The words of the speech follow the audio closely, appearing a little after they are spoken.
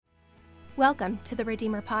Welcome to the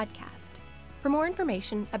Redeemer Podcast. For more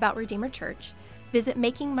information about Redeemer Church, visit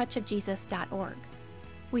makingmuchofjesus.org.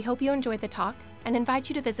 We hope you enjoy the talk and invite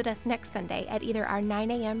you to visit us next Sunday at either our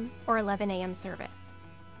 9 a.m. or 11 a.m. service.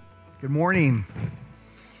 Good morning.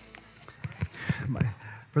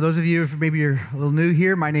 For those of you, if maybe you're a little new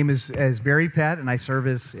here, my name is Barry Pett, and I serve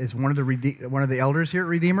as one of the elders here at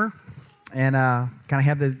Redeemer, and kind of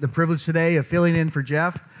have the privilege today of filling in for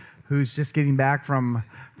Jeff, who's just getting back from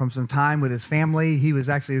some time with his family. He was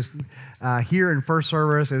actually here in first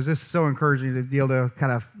service. It was just so encouraging to be able to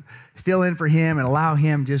kind of fill in for him and allow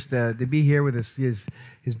him just to be here with his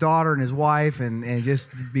daughter and his wife and just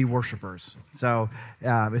be worshipers. So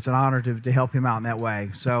it's an honor to help him out in that way.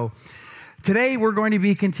 So today we're going to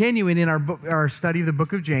be continuing in our study of the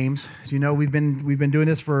book of James. As you know, we've been doing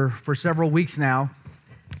this for several weeks now,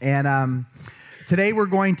 and today we're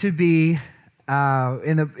going to be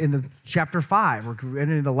in the chapter 5. We're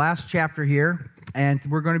entering the last chapter here, and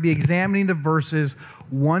we're going to be examining the verses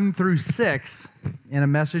 1 through 6 in a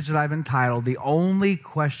message that I've entitled, "The Only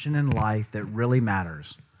Question in Life That Really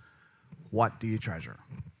Matters: What do you treasure?"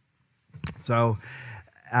 So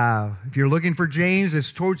if you're looking for James,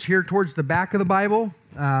 it's towards the back of the Bible,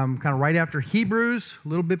 kind of right after Hebrews, a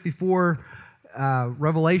little bit before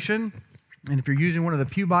Revelation. And if you're using one of the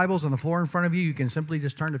pew Bibles on the floor in front of you, you can simply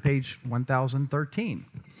just turn to page 1013.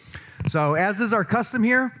 So as is our custom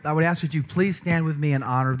here, I would ask that you please stand with me in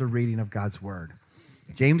honor of the reading of God's Word.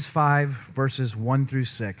 James 5, verses 1 through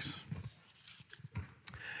 6.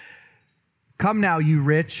 "Come now, you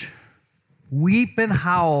rich, weep and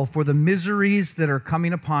howl for the miseries that are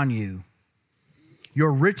coming upon you.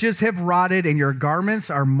 Your riches have rotted, and your garments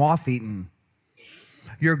are moth-eaten.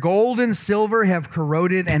 Your gold and silver have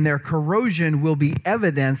corroded, and their corrosion will be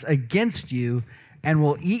evidence against you and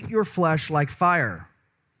will eat your flesh like fire.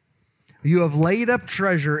 You have laid up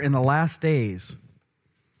treasure in the last days.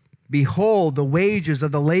 Behold, the wages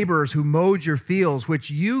of the laborers who mowed your fields,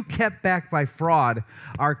 which you kept back by fraud,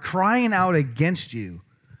 are crying out against you.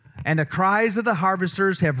 And the cries of the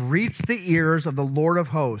harvesters have reached the ears of the Lord of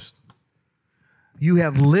hosts. You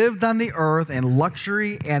have lived on the earth in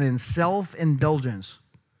luxury and in self-indulgence.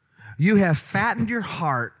 You have fattened your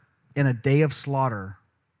heart in a day of slaughter.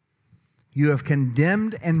 You have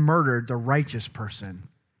condemned and murdered the righteous person.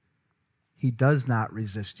 He does not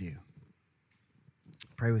resist you."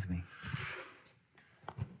 Pray with me.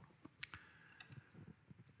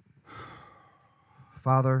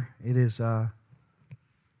 Father, it's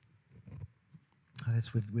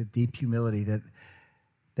with deep humility that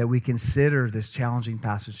we consider this challenging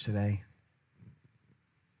passage today.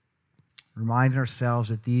 Reminding ourselves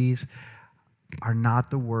that these are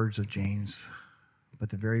not the words of James, but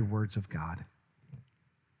the very words of God.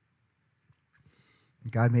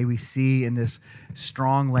 God, may we see in this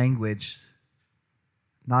strong language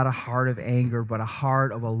not a heart of anger, but a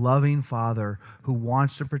heart of a loving Father who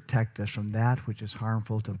wants to protect us from that which is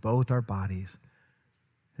harmful to both our bodies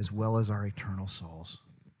as well as our eternal souls.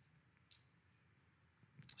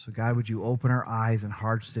 So God, would you open our eyes and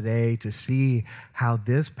hearts today to see how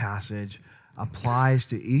this passage applies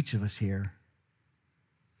to each of us here.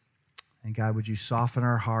 And God, would you soften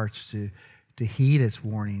our hearts to heed its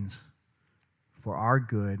warnings for our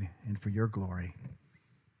good and for your glory.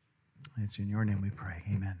 And it's in your name we pray.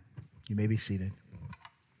 Amen. You may be seated.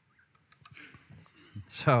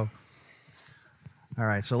 So, all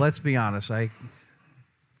right, so let's be honest. Some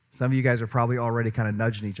of you guys are probably already kind of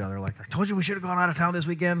nudging each other like, "I told you we should have gone out of town this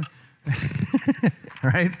weekend."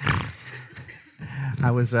 Right? I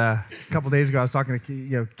was, a couple days ago, I was talking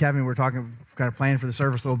to Kevin. We were talking, kind of planning for the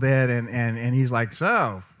service a little bit, and he's like,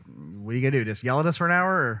 "So, what are you going to do, just yell at us for an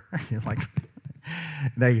hour?" Or like,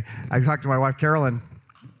 I talked to my wife, Carolyn,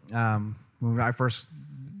 when I first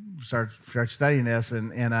started studying this,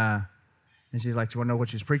 and she's like, "Do you want to know what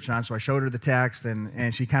she's preaching on?" So I showed her the text,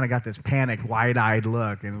 and she kind of got this panicked, wide-eyed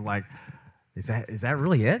look, and like, is that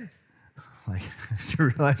really it? Like, she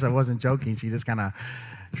realized I wasn't joking. She just kind of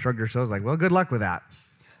shrugged her shoulders, like, "Well, good luck with that."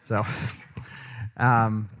 So,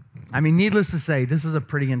 needless to say, this is a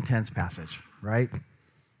pretty intense passage, right?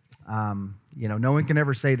 No one can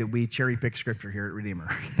ever say that we cherry-pick Scripture here at Redeemer.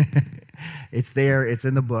 It's there, it's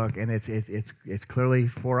in the book, and it's clearly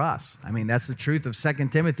for us. That's the truth of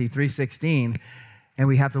 2 Timothy 3:16, and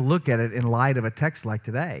we have to look at it in light of a text like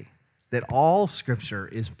today, that all Scripture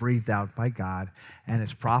is breathed out by God, and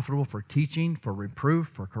it's profitable for teaching, for reproof,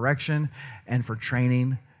 for correction, and for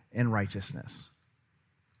training in righteousness.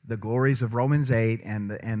 The glories of Romans 8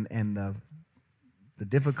 and the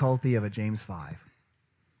difficulty of a James 5.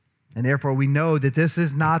 And therefore, we know that this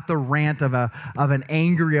is not the rant of an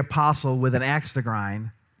angry apostle with an axe to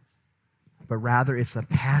grind, but rather it's a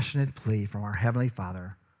passionate plea from our Heavenly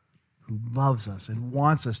Father who loves us and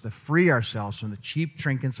wants us to free ourselves from the cheap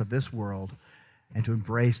trinkets of this world and to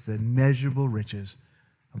embrace the immeasurable riches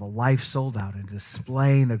of a life sold out and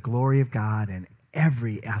displaying the glory of God in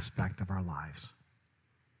every aspect of our lives.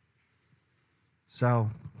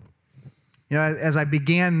 So, as I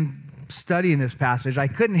began studying this passage, I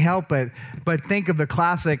couldn't help but think of the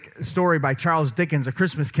classic story by Charles Dickens, A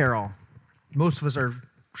Christmas Carol. Most of us are,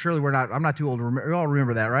 I'm not too old to remember, you all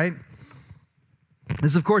remember that, right?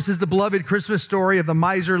 This, of course, is the beloved Christmas story of the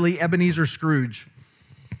miserly Ebenezer Scrooge.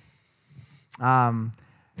 And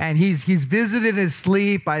he's visited in his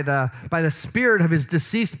sleep by the spirit of his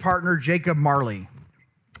deceased partner, Jacob Marley.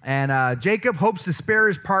 And Jacob hopes to spare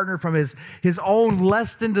his partner from his own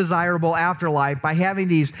less than desirable afterlife by having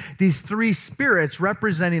these three spirits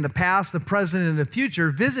representing the past, the present, and the future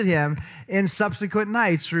visit him in subsequent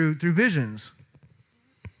nights through visions.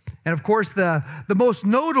 And of course, the most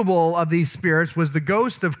notable of these spirits was the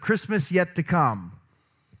ghost of Christmas yet to come,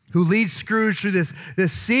 who leads Scrooge through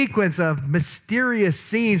this sequence of mysterious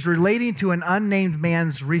scenes relating to an unnamed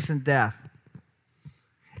man's recent death.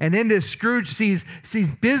 And in this, Scrooge sees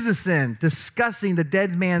businessmen discussing the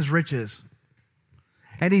dead man's riches.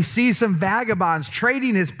 And he sees some vagabonds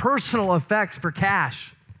trading his personal effects for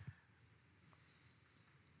cash.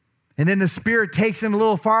 And then the spirit takes him a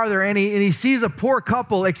little farther, and he sees a poor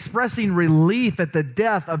couple expressing relief at the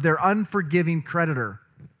death of their unforgiving creditor.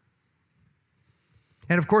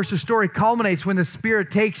 And of course, the story culminates when the spirit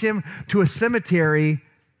takes him to a cemetery,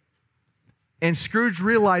 and Scrooge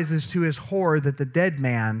realizes to his horror that the dead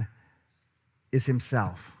man is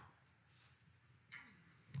himself.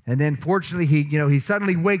 And then fortunately, he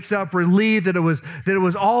suddenly wakes up relieved that it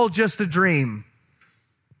was all just a dream.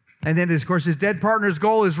 And then, of course, his dead partner's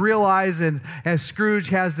goal is realized, and as Scrooge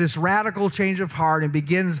has this radical change of heart and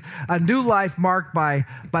begins a new life marked by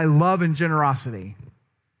love and generosity.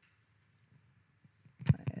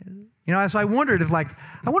 So I wondered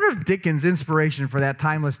if Dickens' inspiration for that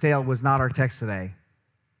timeless tale was not our text today.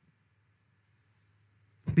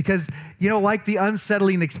 Because, like the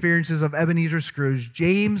unsettling experiences of Ebenezer Scrooge,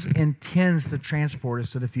 James intends to transport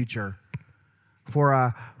us to the future for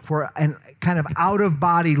a kind of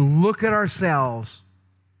out-of-body look at ourselves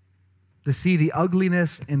to see the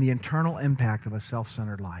ugliness and the internal impact of a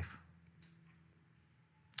self-centered life.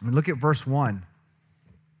 Look at verse 1.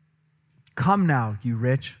 Come now, you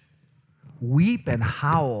rich, weep and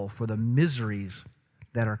howl for the miseries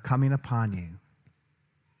that are coming upon you.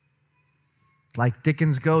 Like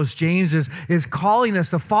Dickens' ghost, James is calling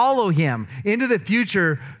us to follow him into the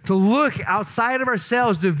future, to look outside of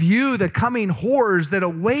ourselves, to view the coming horrors that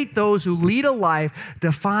await those who lead a life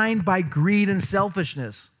defined by greed and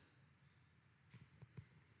selfishness.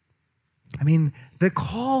 The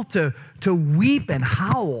call to weep and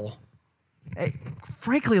howl,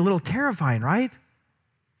 frankly, a little terrifying, right?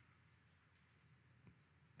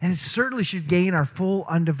 And it certainly should gain our full,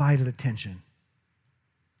 undivided attention.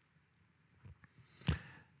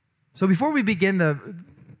 So before we begin to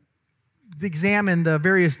examine the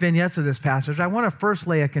various vignettes of this passage, I want to first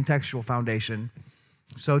lay a contextual foundation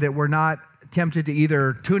so that we're not tempted to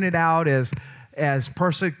either tune it out as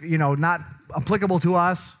not applicable to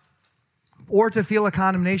us, or to feel a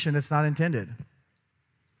condemnation that's not intended.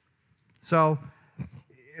 So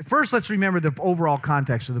first, let's remember the overall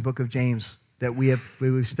context of the book of James that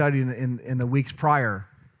we've studied in the weeks prior.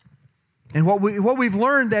 And what we've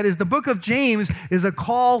learned that is the book of James is a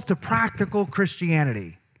call to practical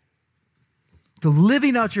Christianity, to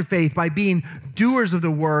living out your faith by being doers of the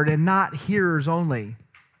word and not hearers only.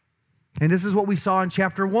 And this is what we saw in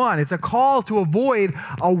chapter 1. It's a call to avoid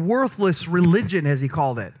a worthless religion, as he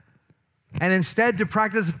called it, and instead to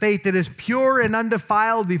practice a faith that is pure and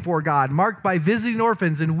undefiled before God, marked by visiting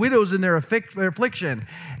orphans and widows in their affliction,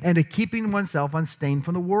 and to keeping oneself unstained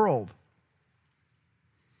from the world.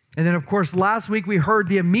 And then, of course, last week we heard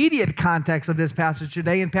the immediate context of this passage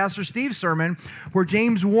today in Pastor Steve's sermon, where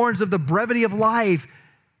James warns of the brevity of life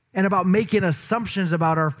and about making assumptions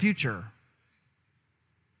about our future.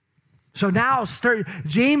 So now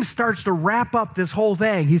James starts to wrap up this whole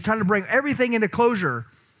thing. He's trying to bring everything into closure.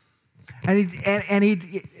 And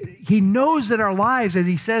he knows that our lives, as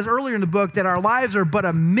he says earlier in the book, that our lives are but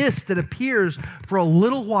a mist that appears for a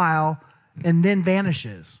little while and then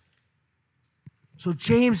vanishes. So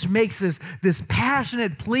James makes this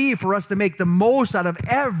passionate plea for us to make the most out of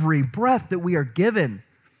every breath that we are given,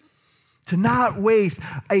 to not waste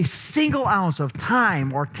a single ounce of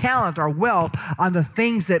time or talent or wealth on the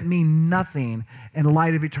things that mean nothing in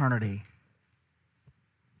light of eternity.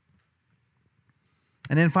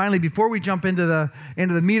 And then finally, before we jump into the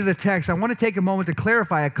meat of the text, I want to take a moment to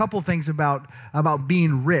clarify a couple things about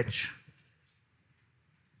being rich.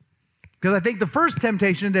 Because I think the first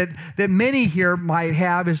temptation that many here might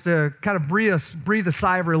have is to kind of breathe a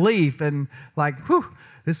sigh of relief and like, whew,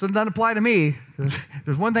 this doesn't apply to me.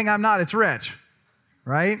 There's one thing I'm not, it's rich,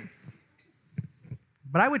 right?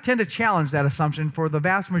 But I would tend to challenge that assumption for the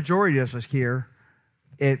vast majority of us here,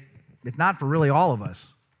 if not for really all of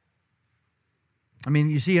us. I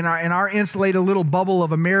mean, you see, in our insulated little bubble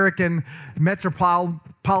of American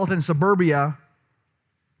metropolitan suburbia,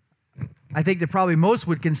 I think that probably most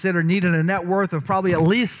would consider needing a net worth of probably at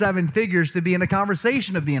least 7 figures to be in a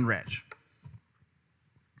conversation of being rich.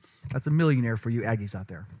 That's a millionaire for you Aggies out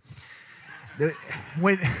there.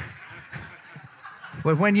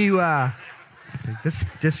 When you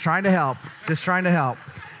just trying to help,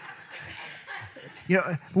 You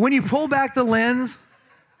know, when you pull back the lens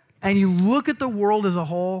and you look at the world as a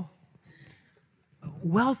whole,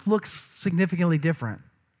 wealth looks significantly different.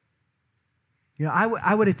 You know,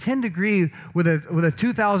 I would tend to agree with a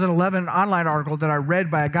 2011 online article that I read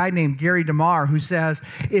by a guy named Gary DeMar, who says,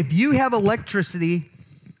 if you have electricity,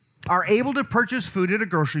 are able to purchase food at a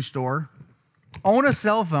grocery store, own a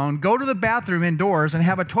cell phone, go to the bathroom indoors and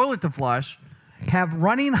have a toilet to flush, have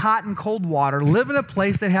running hot and cold water, live in a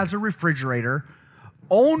place that has a refrigerator,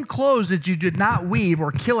 own clothes that you did not weave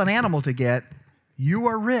or kill an animal to get, you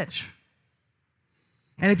are rich.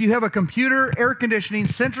 And if you have a computer, air conditioning,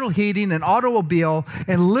 central heating, an automobile,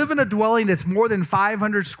 and live in a dwelling that's more than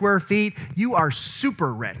 500 square feet, you are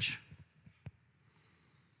super rich.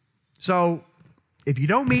 So if you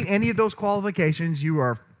don't meet any of those qualifications, you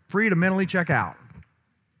are free to mentally check out.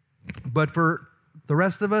 But for the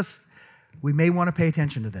rest of us, we may want to pay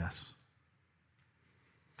attention to this.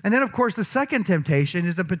 And then, of course, the second temptation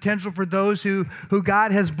is the potential for those who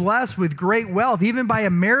God has blessed with great wealth, even by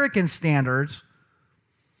American standards,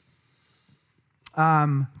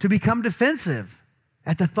 to become defensive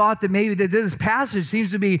at the thought that maybe that this passage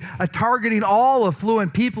seems to be targeting all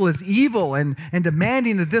affluent people as evil and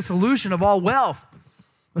demanding the dissolution of all wealth,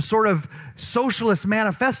 a sort of socialist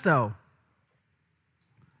manifesto.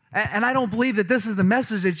 And I don't believe that this is the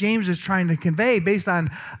message that James is trying to convey based on,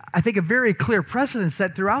 I think, a very clear precedent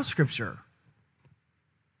set throughout Scripture.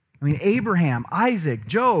 I mean, Abraham, Isaac,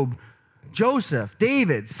 Job, Joseph,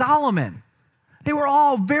 David, Solomon, they were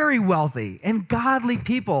all very wealthy and godly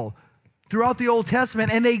people throughout the Old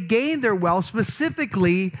Testament, and they gained their wealth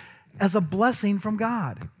specifically as a blessing from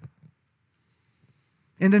God.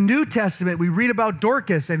 In the New Testament, we read about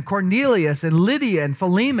Dorcas and Cornelius and Lydia and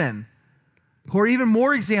Philemon, who are even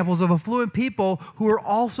more examples of affluent people who are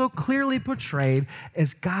also clearly portrayed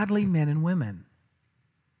as godly men and women.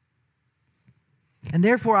 And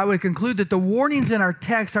therefore, I would conclude that the warnings in our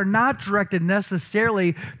text are not directed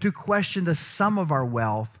necessarily to question the sum of our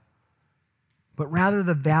wealth, but rather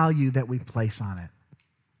the value that we place on it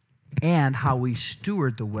and how we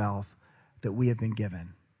steward the wealth that we have been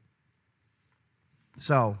given.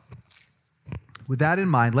 So, with that in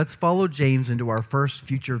mind, let's follow James into our first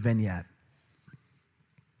future vignette.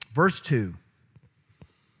 Verse 2,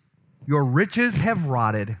 your riches have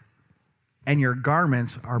rotted and your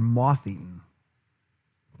garments are moth-eaten.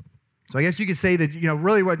 So I guess you could say that,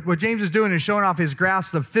 really what James is doing is showing off his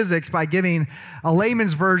grasp of physics by giving a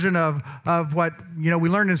layman's version of what, we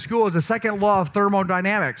learned in school as the second law of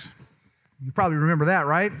thermodynamics. You probably remember that,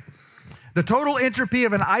 right? The total entropy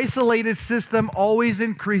of an isolated system always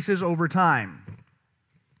increases over time.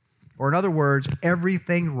 Or in other words,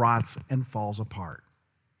 everything rots and falls apart.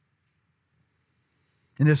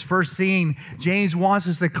 In this first scene, James wants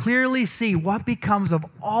us to clearly see what becomes of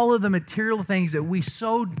all of the material things that we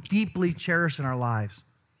so deeply cherish in our lives.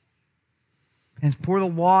 And for the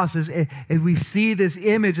loss, as we see this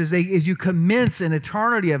image, as you commence an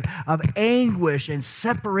eternity of anguish and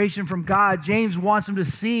separation from God, James wants them to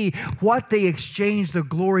see what they exchanged the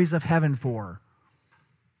glories of heaven for.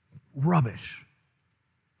 Rubbish.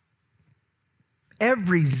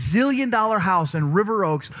 Every zillion-dollar house in River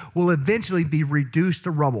Oaks will eventually be reduced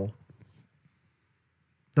to rubble.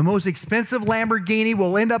 The most expensive Lamborghini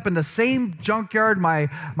will end up in the same junkyard my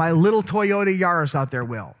little Toyota Yaris out there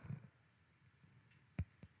will.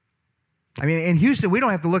 I mean, in Houston, we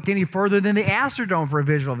don't have to look any further than the Astrodome for a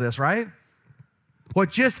visual of this, right?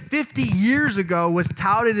 What just 50 years ago was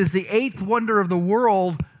touted as the eighth wonder of the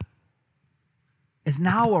world is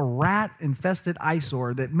now a rat-infested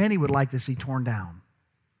eyesore that many would like to see torn down.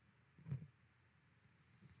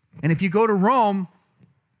 And if you go to Rome,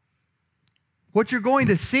 what you're going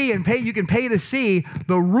to see, and you can pay to see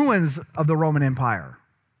the ruins of the Roman Empire.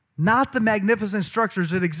 not the magnificent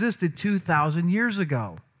structures that existed 2,000 years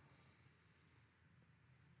ago.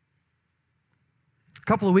 A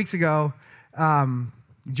couple of weeks ago,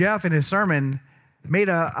 Jeff in his sermon made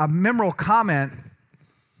a memorable comment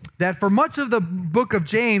that for much of the book of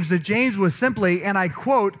James, that James was simply, and I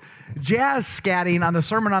quote, jazz scatting on the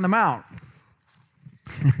Sermon on the Mount.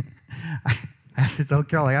 I have to tell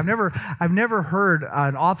Carol, I've never heard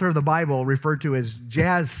an author of the Bible referred to as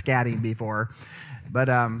jazz scatting before, but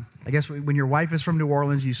I guess when your wife is from New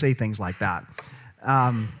Orleans, you say things like that.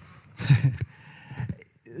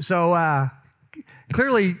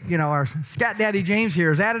 Clearly, our scat daddy James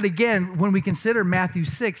here is at it again when we consider Matthew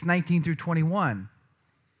 6, 19 through 21,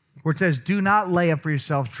 where it says, do not lay up for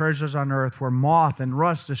yourselves treasures on earth where moth and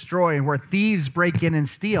rust destroy and where thieves break in and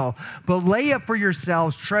steal, but lay up for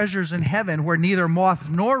yourselves treasures in heaven where neither moth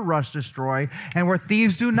nor rust destroy and where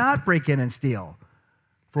thieves do not break in and steal.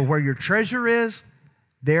 For where your treasure is,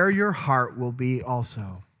 there your heart will be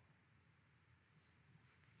also.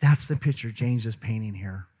 That's the picture James is painting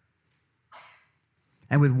here.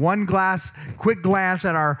 And with one quick glance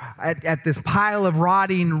at this pile of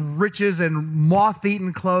rotting riches and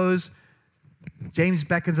moth-eaten clothes, James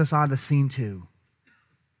beckons us on to scene 2.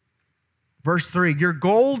 Verse 3, your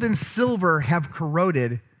gold and silver have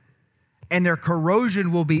corroded, and their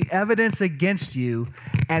corrosion will be evidence against you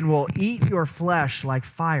and will eat your flesh like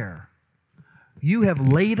fire. You have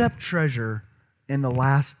laid up treasure in the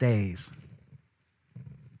last days.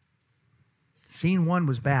 Scene 1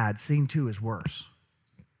 was bad. Scene 2 is worse.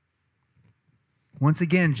 Once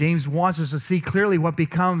again, James wants us to see clearly what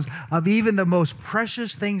becomes of even the most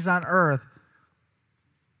precious things on earth.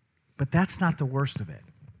 But that's not the worst of it.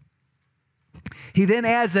 He then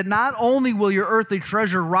adds that not only will your earthly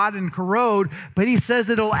treasure rot and corrode, but he says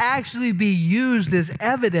that it'll actually be used as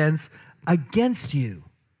evidence against you.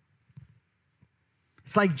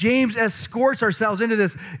 It's like James escorts ourselves into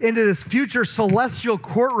this future celestial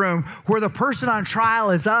courtroom where the person on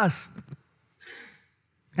trial is us.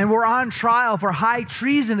 And we're on trial for high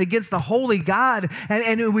treason against the holy God.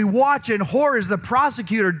 And we watch in horror as the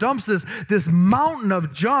prosecutor dumps this mountain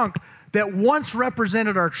of junk that once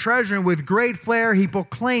represented our treasure. And with great flair, he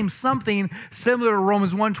proclaims something similar to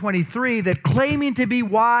Romans 1:23, that claiming to be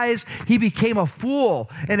wise, he became a fool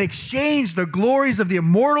and exchanged the glories of the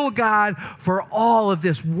immortal God for all of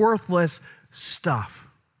this worthless stuff.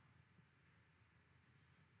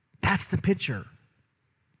 That's the picture.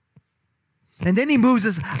 And then he moves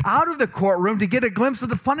us out of the courtroom to get a glimpse of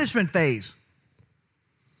the punishment phase,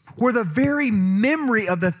 where the very memory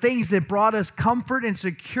of the things that brought us comfort and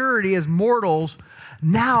security as mortals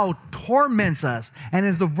now torments us. And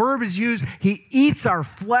as the verb is used, he eats our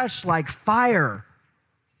flesh like fire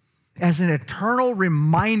as an eternal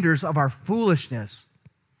reminders of our foolishness.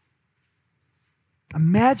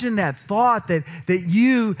 Imagine that thought that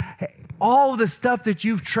you, all the stuff that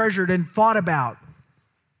you've treasured and thought about,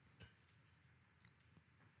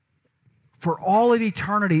 for all of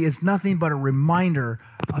eternity is nothing but a reminder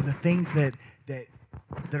of the things that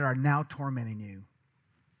are now tormenting you.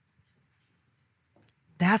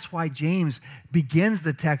 That's why James begins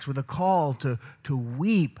the text with a call to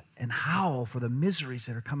weep and howl for the miseries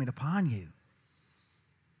that are coming upon you.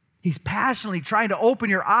 He's passionately trying to open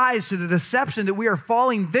your eyes to the deception that we are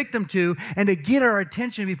falling victim to and to get our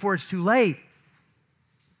attention before it's too late.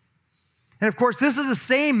 And of course, this is the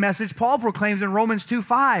same message Paul proclaims in Romans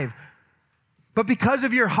 2:5. But because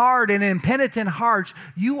of your hard and impenitent hearts,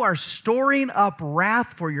 you are storing up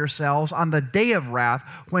wrath for yourselves on the day of wrath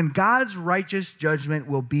when God's righteous judgment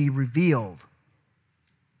will be revealed.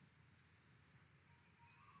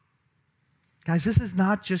 Guys, this is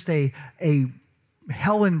not just a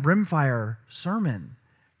hell and brimfire sermon.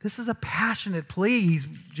 This is a passionate plea.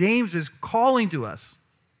 James is calling to us.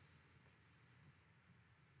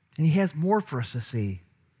 And he has more for us to see.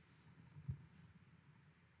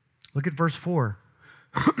 Look at verse 4.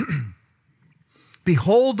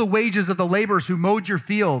 Behold, the wages of the laborers who mowed your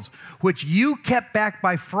fields, which you kept back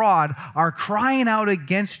by fraud, are crying out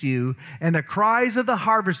against you, and the cries of the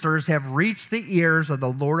harvesters have reached the ears of the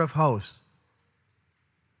Lord of hosts.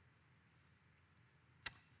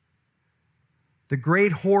 The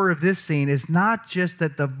great horror of this scene is not just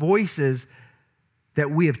that the voices that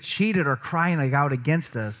we have cheated are crying out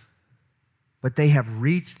against us, but they have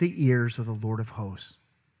reached the ears of the Lord of hosts.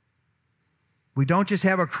 We don't just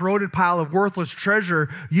have a corroded pile of worthless treasure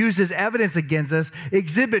used as evidence against us.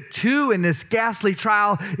 Exhibit 2 in this ghastly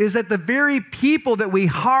trial is that the very people that we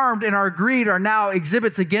harmed in our greed are now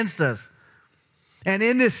exhibits against us. And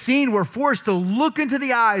in this scene, we're forced to look into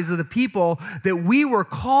the eyes of the people that we were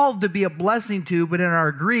called to be a blessing to, but in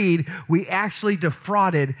our greed, we actually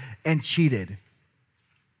defrauded and cheated.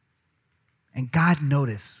 And God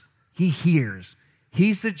noticed. He hears.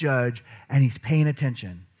 He's the judge, and he's paying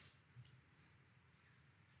attention.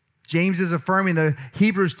 James is affirming the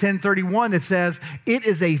Hebrews 10:31 that says, it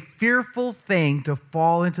is a fearful thing to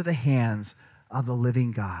fall into the hands of the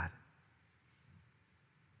living God.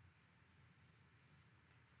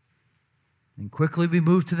 And quickly we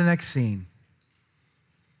move to the next scene.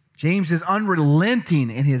 James is unrelenting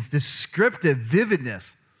in his descriptive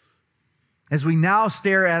vividness as we now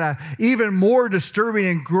stare at an even more disturbing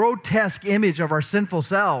and grotesque image of our sinful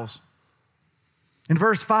selves. In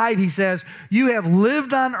verse 5, he says, you have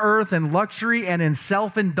lived on earth in luxury and in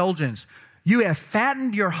self-indulgence. You have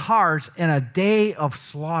fattened your hearts in a day of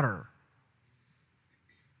slaughter.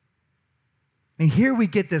 And here we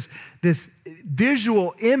get this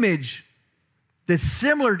visual image that's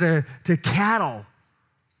similar to cattle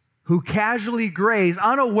who casually graze,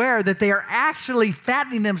 unaware that they are actually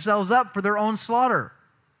fattening themselves up for their own slaughter.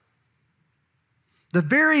 The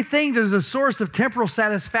very thing that is a source of temporal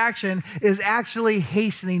satisfaction is actually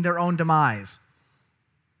hastening their own demise.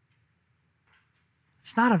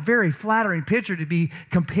 It's not a very flattering picture to be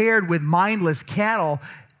compared with mindless cattle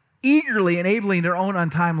eagerly enabling their own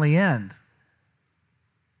untimely end.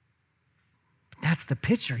 But that's the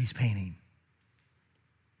picture he's painting.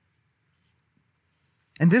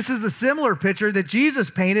 And this is the similar picture that Jesus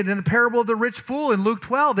painted in the parable of the rich fool in Luke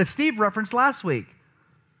 12 that Steve referenced last week.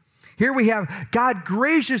 Here we have God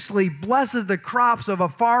graciously blesses the crops of a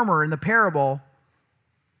farmer in the parable.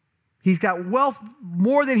 He's got wealth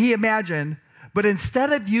more than he imagined, but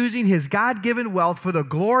instead of using his God-given wealth for the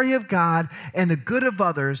glory of God and the good of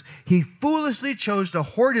others, he foolishly chose to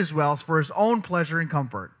hoard his wealth for his own pleasure and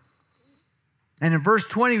comfort. And in verse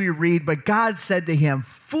 20 we read, but God said to him,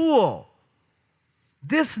 fool,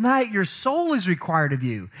 this night your soul is required of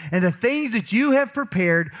you, and the things that you have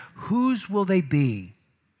prepared, whose will they be?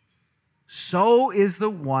 So is the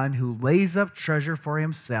one who lays up treasure for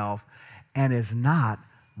himself and is not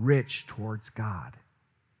rich towards God.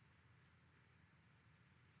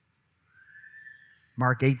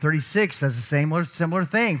 Mark 8:36 says a similar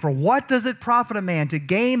thing. For what does it profit a man to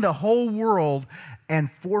gain the whole world and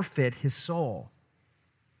forfeit his soul?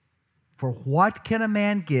 For what can a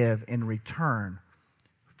man give in return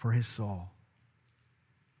for his soul?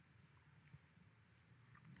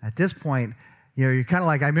 At this point, you're kind of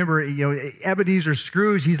like, I remember, Ebenezer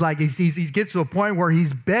Scrooge, he gets to a point where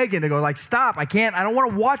he's begging to go, like, stop, I don't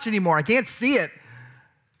want to watch anymore, I can't see it.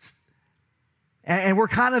 And we're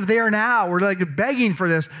kind of there now. We're like begging for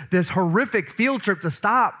this horrific field trip to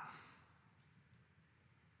stop.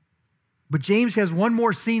 But James has one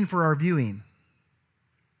more scene for our viewing.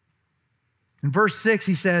 In verse 6,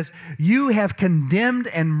 he says, you have condemned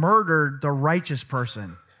and murdered the righteous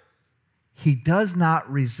person. He does not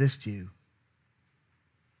resist you.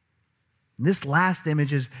 And this last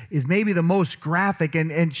image is maybe the most graphic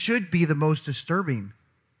and should be the most disturbing.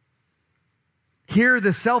 Here,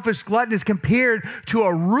 the selfish glutton is compared to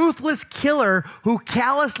a ruthless killer who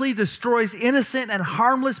callously destroys innocent and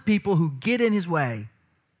harmless people who get in his way.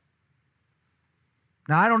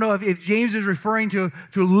 Now, I don't know if James is referring to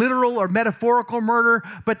literal or metaphorical murder,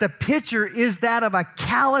 but the picture is that of a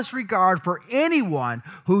callous regard for anyone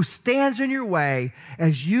who stands in your way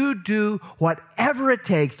as you do whatever it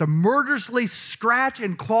takes to murderously scratch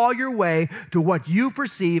and claw your way to what you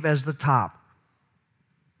perceive as the top.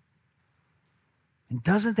 And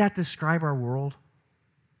doesn't that describe our world?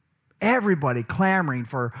 Everybody clamoring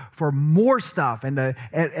for more stuff and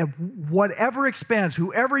at whatever expense,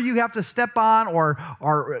 whoever you have to step on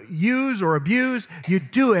or use or abuse, you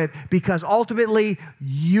do it because ultimately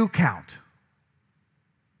you count.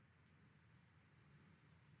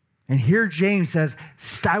 And here James says,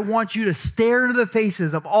 I want you to stare into the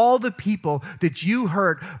faces of all the people that you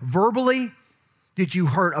hurt verbally, that you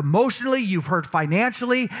hurt emotionally, you've hurt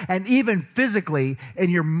financially, and even physically in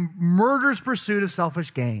your murderous pursuit of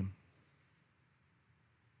selfish gain.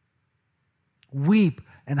 Weep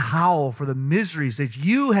and howl for the miseries that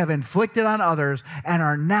you have inflicted on others and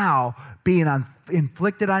are now being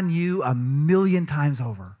inflicted on you 1,000,000 times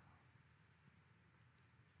over.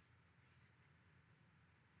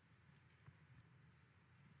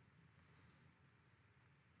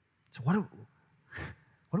 So what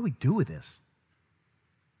do we do with this?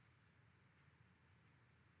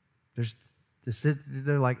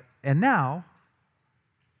 They're like, and now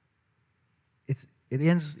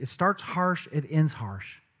it starts harsh, it ends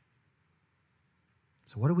harsh.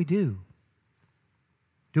 So what do we do?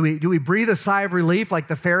 Do we breathe a sigh of relief like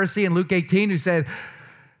the Pharisee in Luke 18 who said,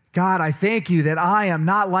 God, I thank you that I am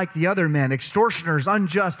not like the other men, extortioners,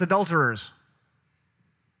 unjust, adulterers?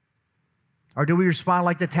 Or do we respond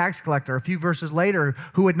like the tax collector a few verses later,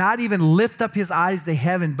 who would not even lift up his eyes to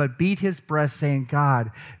heaven, but beat his breast, saying,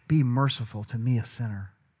 God, be merciful to me, a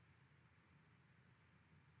sinner?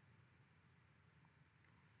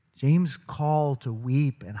 James' call to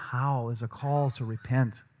weep and howl is a call to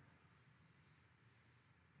repent.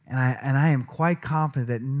 And I am quite confident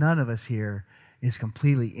that none of us here is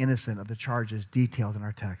completely innocent of the charges detailed in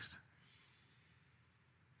our text.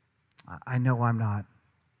 I know I'm not.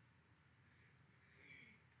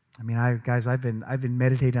 I mean, I've been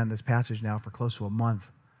meditating on this passage now for close to a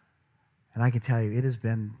month, and I can tell you it has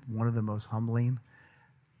been one of the most humbling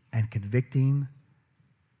and convicting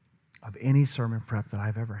of any sermon prep that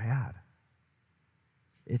I've ever had.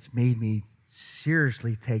 It's made me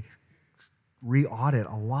seriously re-audit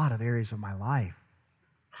a lot of areas of my life.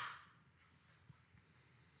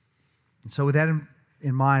 And so with that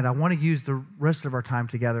in mind, I want to use the rest of our time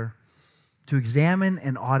together to examine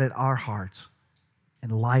and audit our hearts in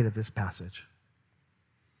light of this passage.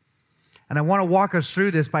 And I want to walk us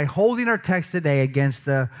through this by holding our text today against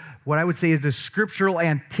what I would say is the scriptural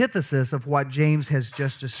antithesis of what James has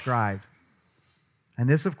just described. And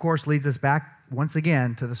this, of course, leads us back once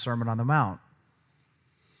again to the Sermon on the Mount.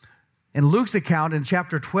 In Luke's account in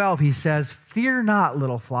chapter 12, he says, "Fear not,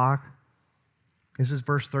 little flock." This is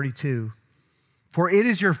verse 32. "For it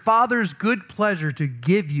is your Father's good pleasure to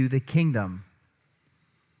give you the kingdom.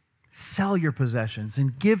 Sell your possessions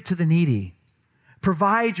and give to the needy.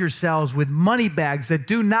 Provide yourselves with money bags that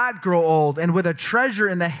do not grow old, and with a treasure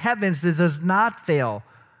in the heavens that does not fail,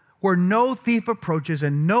 where no thief approaches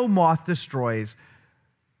and no moth destroys.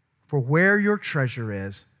 For where your treasure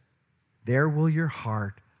is, there will your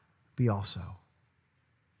heart be also."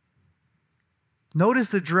 Notice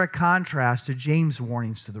the direct contrast to James'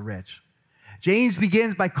 warnings to the rich. James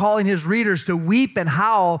begins by calling his readers to weep and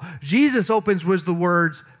howl. Jesus opens with the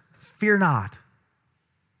words, "Fear not."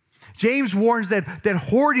 James warns that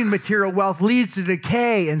hoarding material wealth leads to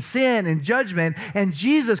decay and sin and judgment, and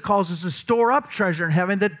Jesus calls us to store up treasure in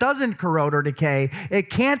heaven that doesn't corrode or decay. It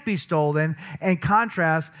can't be stolen. In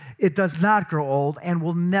contrast, it does not grow old and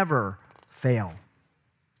will never fail.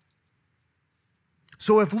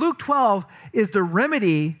 So if Luke 12 is the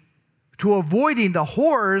remedy to avoiding the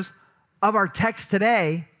horrors of our text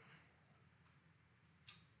today,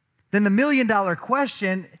 then the million-dollar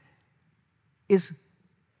question is,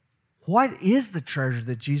 what is the treasure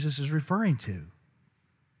that Jesus is referring to?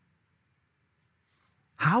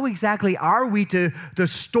 How exactly are we to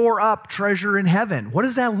store up treasure in heaven? What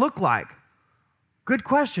does that look like? Good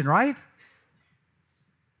question, right?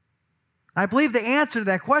 I believe the answer to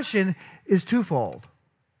that question is twofold.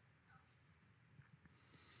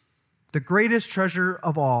 The greatest treasure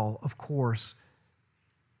of all, of course,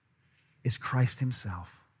 is Christ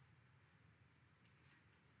himself.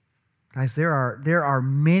 Guys, there are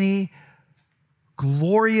many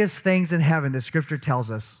glorious things in heaven that Scripture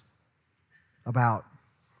tells us about.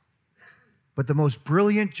 But the most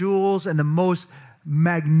brilliant jewels and the most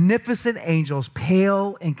magnificent angels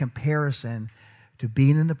pale in comparison to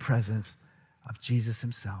being in the presence of Jesus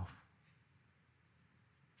himself.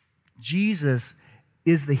 Jesus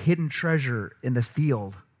is the hidden treasure in the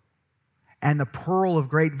field and the pearl of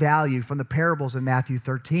great value from the parables in Matthew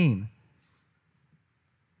 13.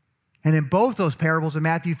 And in both those parables in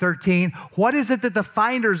Matthew 13, what is it that the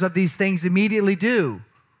finders of these things immediately do?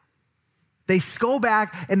 They go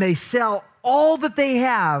back and they sell all that they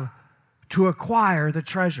have to acquire the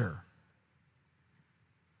treasure.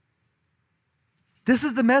 This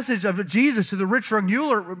is the message of Jesus to the rich young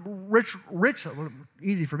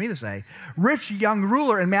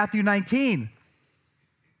ruler in Matthew 19,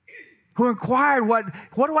 who inquired, what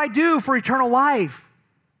do I do for eternal life?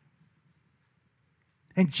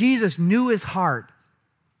 And Jesus knew his heart,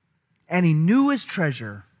 and he knew his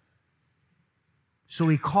treasure. So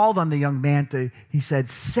he called on the young man he said,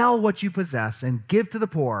 "Sell what you possess and give to the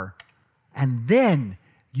poor, and then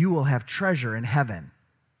you will have treasure in heaven.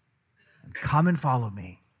 And come and follow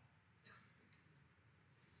me."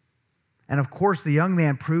 And of course, the young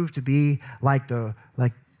man proved to be like the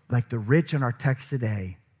rich in our text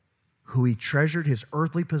today, who he treasured his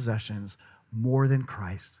earthly possessions more than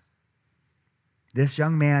Christ. This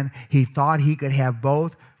young man, he thought he could have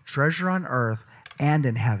both treasure on earth and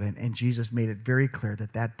in heaven, and Jesus made it very clear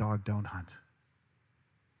that dog don't hunt.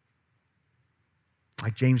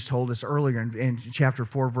 Like James told us earlier in chapter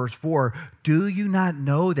 4, verse 4, "Do you not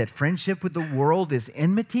know that friendship with the world is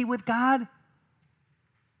enmity with God?"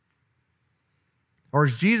 Or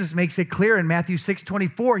as Jesus makes it clear in Matthew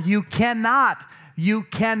 6:24, you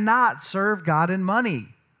cannot serve God and money.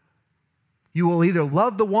 You will either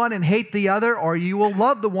love the one and hate the other, or you will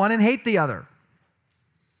love the one and hate the other.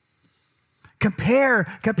 Compare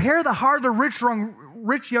the heart of the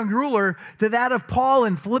rich young ruler to that of Paul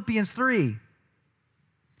in Philippians 3.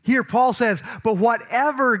 Here Paul says, but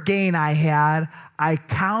whatever gain I had, I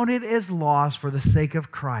counted as loss for the sake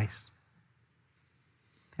of Christ.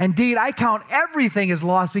 Indeed, I count everything as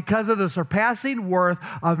loss because of the surpassing worth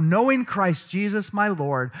of knowing Christ Jesus my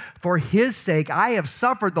Lord. For his sake, I have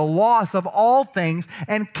suffered the loss of all things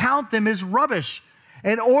and count them as rubbish,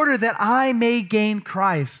 in order that I may gain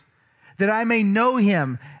Christ, that I may know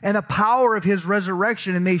him and the power of his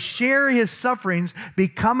resurrection, and may share his sufferings,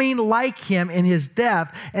 becoming like him in his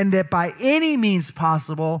death, and that by any means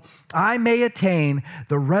possible I may attain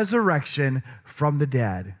the resurrection from the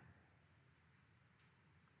dead.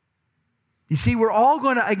 You see, we're all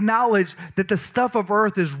going to acknowledge that the stuff of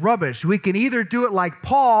earth is rubbish. We can either do it like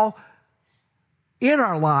Paul in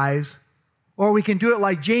our lives, or we can do it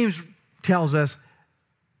like James tells us,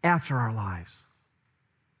 after our lives.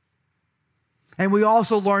 And we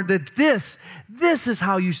also learned that this is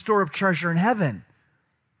how you store up treasure in heaven.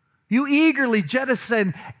 You eagerly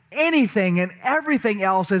jettison anything and everything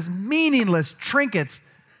else as meaningless trinkets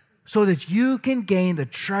so that you can gain the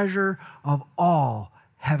treasure of all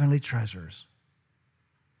heavenly treasures.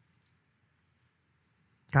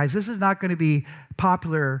 Guys, this is not going to be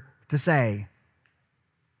popular to say,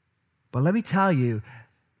 but let me tell you,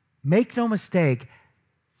 make no mistake,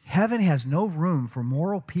 heaven has no room for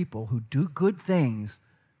moral people who do good things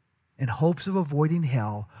in hopes of avoiding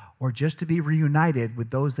hell or just to be reunited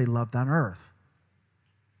with those they loved on earth.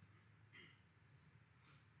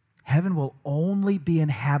 Heaven will only be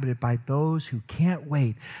inhabited by those who can't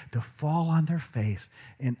wait to fall on their face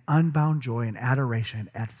in unbound joy and adoration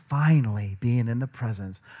at finally being in the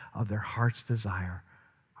presence of their heart's desire,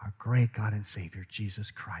 our great God and Savior,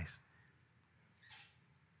 Jesus Christ.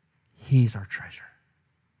 He's our treasure.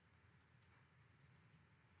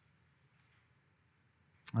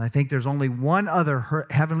 And I think there's only one other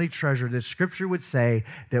heavenly treasure that Scripture would say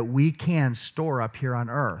that we can store up here on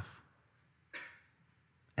earth.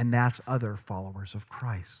 And that's other followers of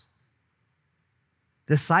Christ.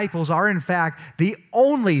 Disciples are, in fact, the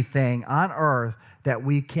only thing on earth that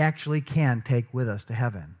we actually can take with us to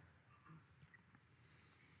heaven.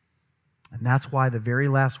 And that's why the very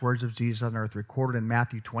last words of Jesus on earth, recorded in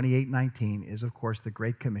Matthew 28:19, is, of course, the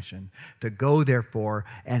Great Commission, to go, therefore,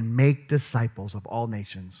 and make disciples of all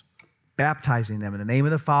nations, baptizing them in the name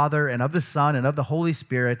of the Father and of the Son and of the Holy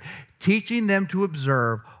Spirit, teaching them to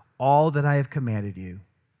observe all that I have commanded you.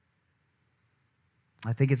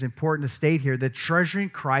 I think it's important to state here that treasuring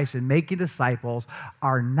Christ and making disciples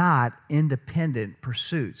are not independent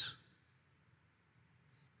pursuits,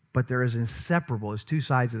 but they're as inseparable as two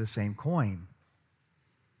sides of the same coin.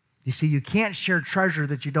 You see, you can't share treasure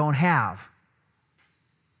that you don't have,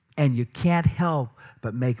 and you can't help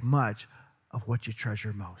but make much of what you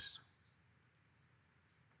treasure most.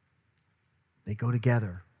 They go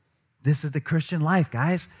together. This is the Christian life,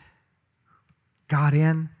 guys. God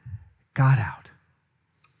in, God out.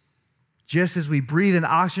 Just as we breathe in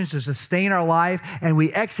oxygen to sustain our life and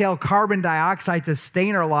we exhale carbon dioxide to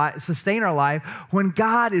sustain our life, when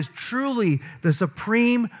God is truly the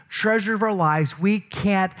supreme treasure of our lives, we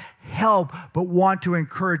can't help but want to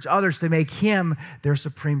encourage others to make him their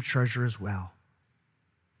supreme treasure as well.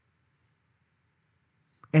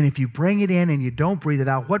 And if you bring it in and you don't breathe it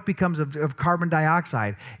out, what becomes of carbon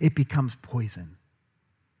dioxide? It becomes poison.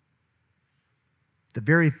 The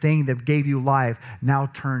very thing that gave you life now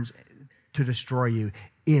turns to destroy you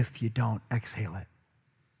if you don't exhale it.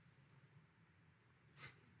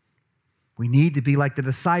 We need to be like the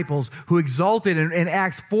disciples who exulted in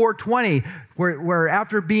Acts 4:20, where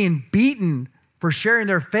after being beaten for sharing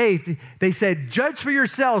their faith, they said, "Judge for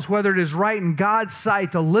yourselves whether it is right in God's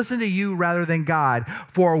sight to listen to you rather than God,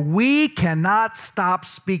 for we cannot stop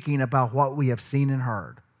speaking about what we have seen and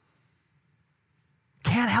heard."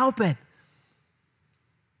 Can't help it.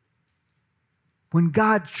 When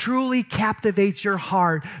God truly captivates your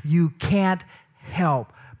heart, you can't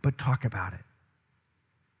help but talk about it.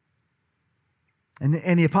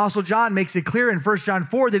 And the Apostle John makes it clear in 1 John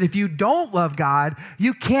 4 that if you don't love God,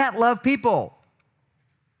 you can't love people.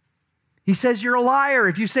 He says you're a liar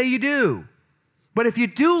if you say you do. But if you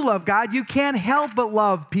do love God, you can't help but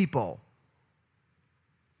love people.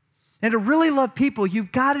 And to really love people,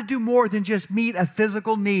 you've got to do more than just meet a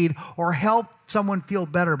physical need or help someone feel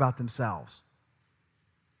better about themselves.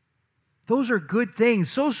 Those are good things.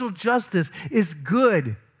 Social justice is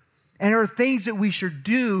good. and there are things that we should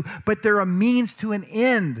do, but they're a means to an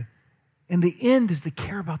end. And the end is to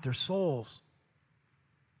care about their souls.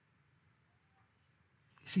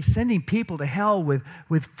 You see, sending people to hell with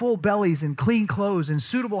full bellies and clean clothes and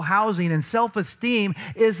suitable housing and self-esteem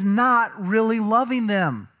is not really loving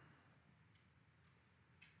them.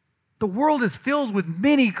 The world is filled with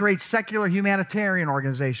many great secular humanitarian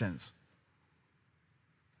organizations.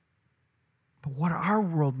 But what our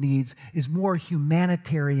world needs is more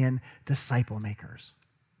humanitarian disciple makers.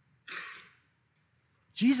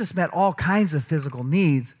 Jesus met all kinds of physical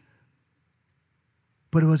needs,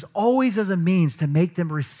 but it was always as a means to make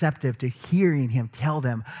them receptive to hearing him tell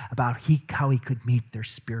them about how he could meet their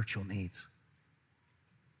spiritual needs.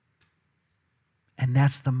 And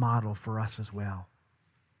that's the model for us as well.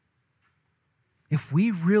 If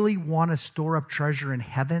we really want to store up treasure in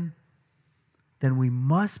heaven, then we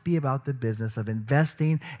must be about the business of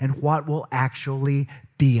investing in what will actually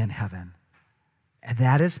be in heaven. And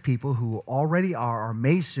that is people who already are or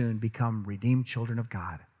may soon become redeemed children of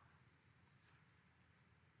God.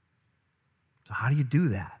 So how do you do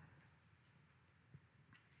that?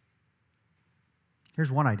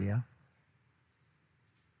 Here's one idea.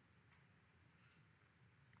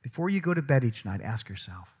 Before you go to bed each night, ask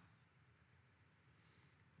yourself,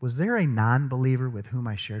 was there a non-believer with whom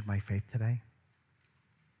I shared my faith today?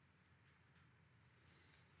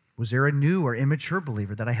 Was there a new or immature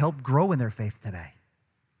believer that I helped grow in their faith today?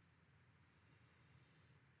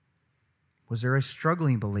 Was there a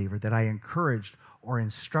struggling believer that I encouraged or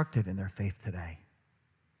instructed in their faith today?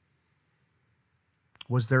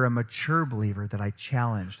 Was there a mature believer that I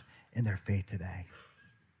challenged in their faith today?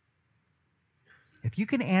 If you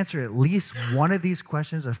can answer at least one of these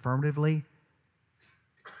questions affirmatively,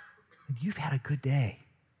 then you've had a good day.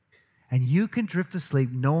 And you can drift to sleep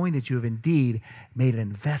knowing that you have indeed made an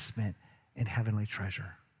investment in heavenly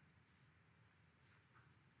treasure.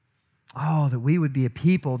 Oh, that we would be a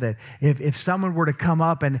people that if someone were to come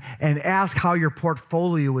up and ask how your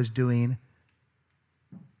portfolio is doing,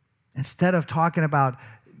 instead of talking about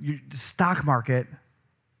your stock market,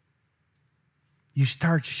 you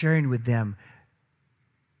start sharing with them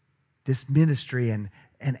this ministry in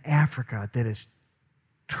Africa that is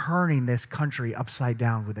turning this country upside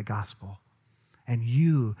down with the gospel. And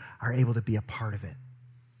you are able to be a part of it.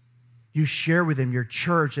 You share with them your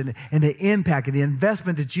church and the impact and the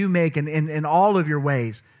investment that you make in all of your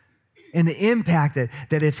ways, and the impact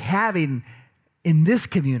that it's having in this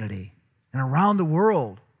community and around the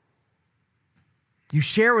world. You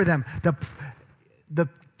share with them the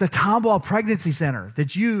Tomball Pregnancy Center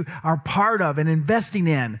that you are part of and investing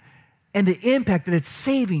in, and the impact that it's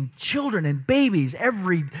saving children and babies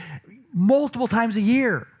multiple times a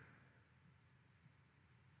year.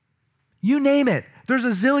 You name it. There's a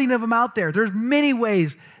zillion of them out there. There's many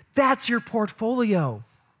ways. That's your portfolio.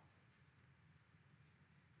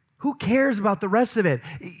 Who cares about the rest of it?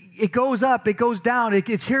 It goes up, it goes down.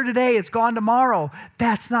 It's here today, it's gone tomorrow.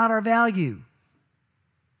 That's not our value.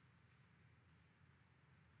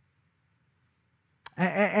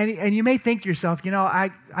 And you may think to yourself,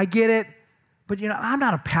 I get it, but I'm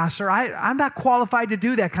not a pastor. I'm not qualified to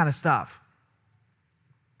do that kind of stuff.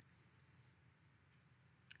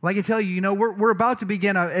 Well, I can tell you, we're about to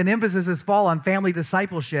begin an emphasis this fall on family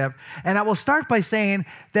discipleship. And I will start by saying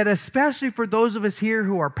that especially for those of us here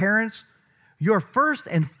who are parents, your first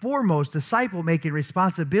and foremost disciple-making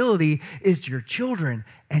responsibility is to your children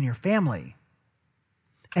and your family.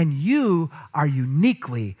 And you are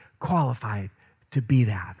uniquely qualified to be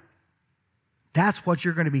that. That's what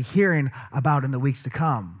you're going to be hearing about in the weeks to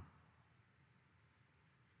come.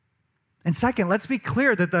 And second, let's be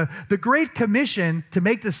clear that the Great Commission to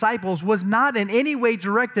make disciples was not in any way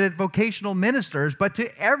directed at vocational ministers, but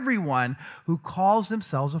to everyone who calls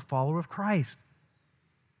themselves a follower of Christ.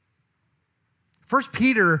 1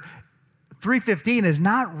 Peter 3:15 is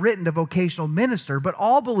not written to vocational minister, but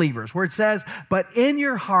all believers, where it says, "But in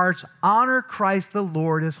your hearts honor Christ the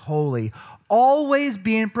Lord as holy, always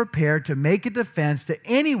being prepared to make a defense to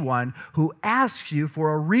anyone who asks you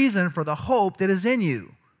for a reason for the hope that is in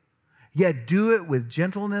you. Yet do it with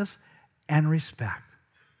gentleness and respect."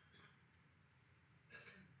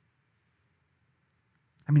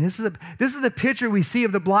 I mean, this is the picture we see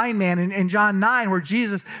of the blind man in John 9 where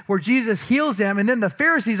Jesus heals him, and then the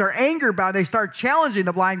Pharisees are angered about it. They start challenging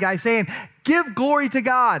the blind guy, saying, "Give glory to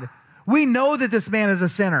God. We know that this man is a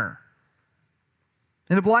sinner."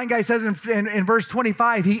 And the blind guy says in verse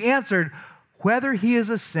 25, he answered, "Whether he is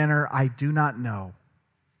a sinner, I do not know.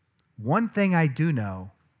 One thing I do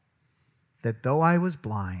know, that though I was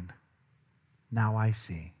blind, now I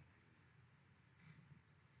see."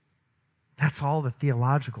 That's all the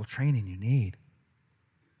theological training you need.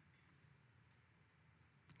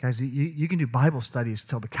 Guys, you can do Bible studies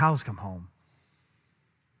till the cows come home.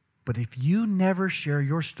 But if you never share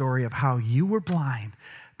your story of how you were blind,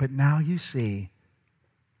 but now you see,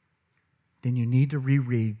 then you need to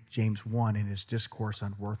reread James 1 in his discourse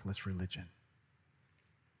on worthless religion.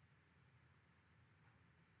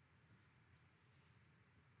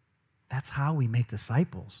 That's how we make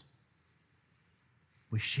disciples.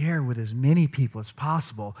 We share with as many people as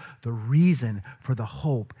possible the reason for the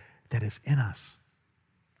hope that is in us.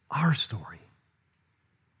 Our story.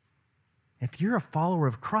 If you're a follower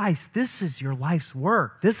of Christ, this is your life's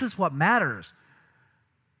work. This is what matters.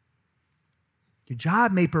 Your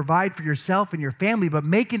job may provide for yourself and your family, but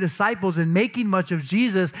making disciples and making much of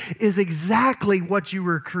Jesus is exactly what you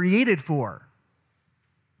were created for.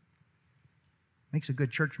 Makes a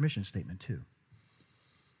good church mission statement, too.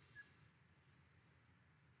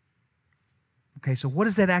 Okay, so what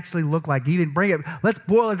does that actually look like? Even bring it, let's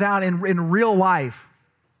boil it down in real life.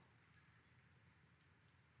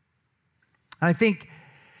 And I think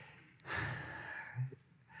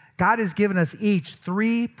God has given us each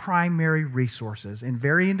 3 primary resources in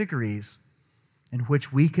varying degrees in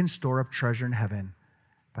which we can store up treasure in heaven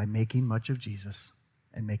by making much of Jesus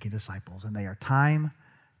and making disciples. And they are time,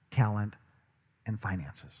 talent, and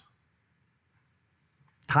finances.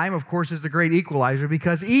 Time, of course, is the great equalizer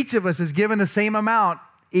because each of us is given the same amount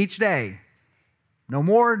each day. No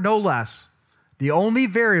more, no less. The only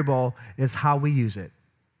variable is how we use it.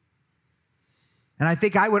 And I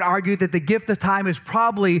think I would argue that the gift of time is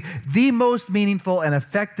probably the most meaningful and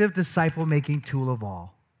effective disciple-making tool of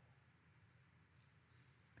all.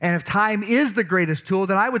 And if time is the greatest tool,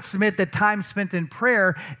 then I would submit that time spent in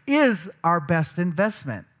prayer is our best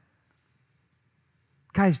investment.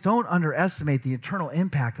 Guys, don't underestimate the eternal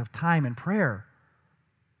impact of time in prayer.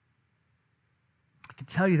 I can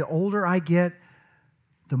tell you, the older I get,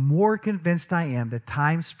 the more convinced I am that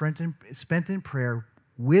time spent in prayer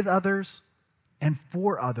with others and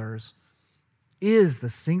for others is the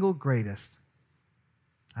single greatest,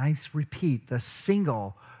 I repeat, the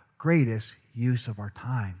single greatest use of our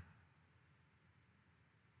time.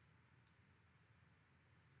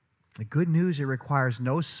 The good news, it requires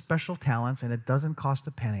no special talents and it doesn't cost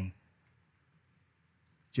a penny.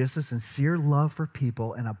 Just a sincere love for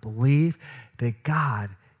people and a belief that God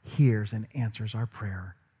hears and answers our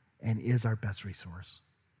prayer and is our best resource.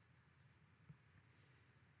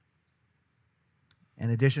 In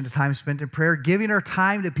addition to time spent in prayer, giving our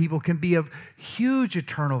time to people can be of huge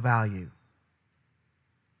eternal value.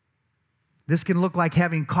 This can look like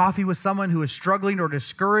having coffee with someone who is struggling or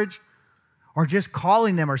discouraged, or just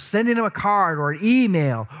calling them or sending them a card or an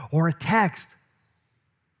email or a text.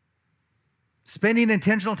 Spending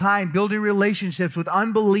intentional time building relationships with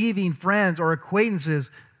unbelieving friends or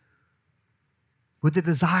acquaintances with the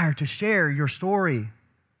desire to share your story.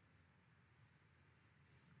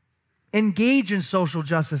 Engage in social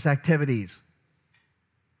justice activities,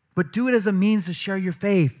 but do it as a means to share your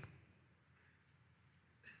faith.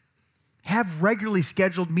 Have regularly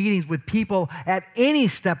scheduled meetings with people at any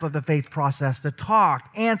step of the faith process to talk,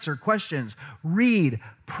 answer questions, read,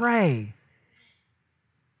 pray.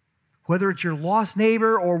 Whether it's your lost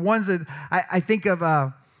neighbor or ones that I think of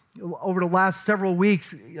over the last several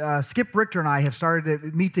weeks, Skip Richter and I have started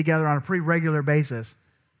to meet together on a pretty regular basis.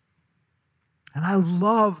 And I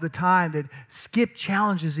love the time that Skip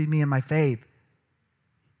challenges me in my faith.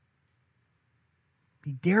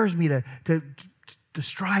 He dares me to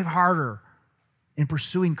strive harder in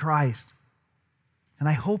pursuing Christ. And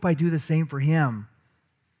I hope I do the same for him.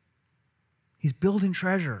 He's building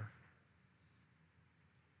treasure.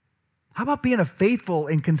 How about being a faithful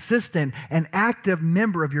and consistent and active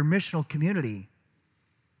member of your missional community?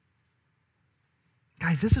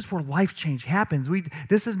 Guys, this is where life change happens.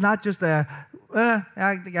 This is not just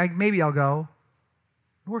maybe I'll go.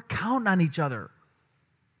 We're counting on each other.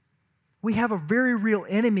 We have a very real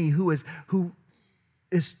enemy who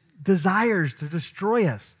desires to destroy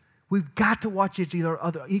us. We've got to watch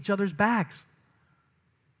each other's backs.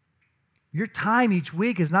 Your time each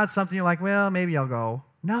week is not something you're like, well, maybe I'll go.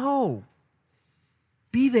 No.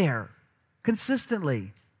 Be there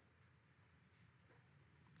consistently.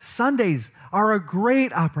 Sundays are a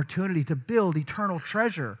great opportunity to build eternal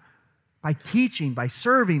treasure by teaching, by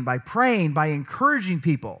serving, by praying, by encouraging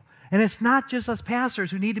people. And it's not just us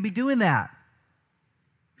pastors who need to be doing that.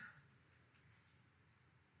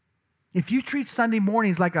 If you treat Sunday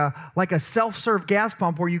mornings like a self-serve gas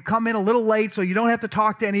pump where you come in a little late so you don't have to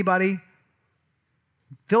talk to anybody,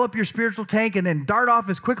 fill up your spiritual tank, and then dart off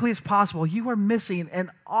as quickly as possible, you are missing an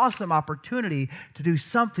awesome opportunity to do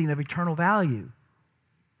something of eternal value.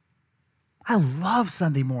 I love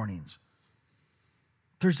Sunday mornings.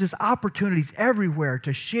 There's just opportunities everywhere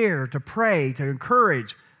to share, to pray, to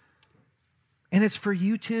encourage. And it's for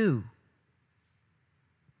you too.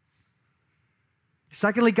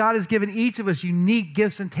 Secondly, God has given each of us unique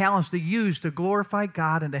gifts and talents to use to glorify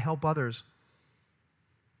God and to help others.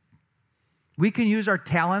 We can use our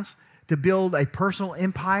talents to build a personal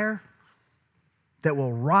empire that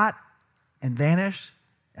will rot and vanish,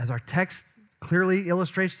 as our text clearly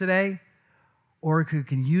illustrates today, or we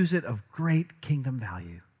can use it of great kingdom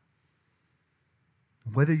value.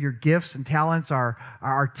 Whether your gifts and talents are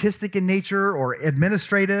artistic in nature or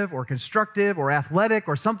administrative or constructive or athletic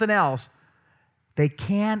or something else, they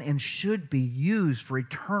can and should be used for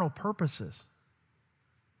eternal purposes.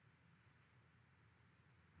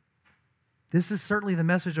 This is certainly the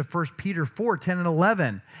message of 1 Peter 4, 10 and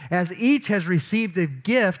 11. As each has received a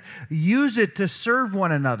gift, use it to serve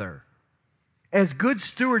one another as good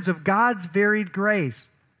stewards of God's varied grace.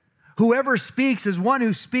 Whoever speaks is one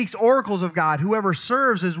who speaks oracles of God. Whoever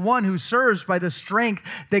serves is one who serves by the strength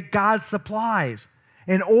that God supplies,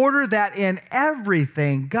 in order that in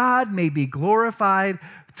everything God may be glorified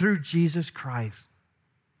through Jesus Christ.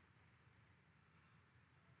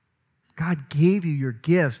 God gave you your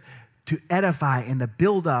gifts to edify and to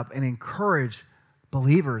build up and encourage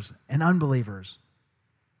believers and unbelievers.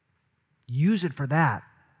 Use it for that,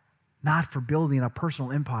 not for building a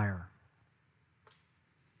personal empire.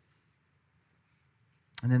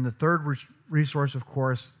 And then the third resource, of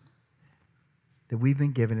course, that we've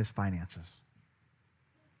been given is finances.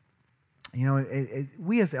 You know,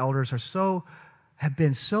 we as elders have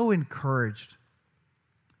been so encouraged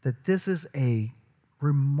that this is a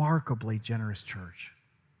remarkably generous church.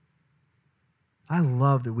 I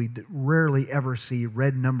love that we rarely ever see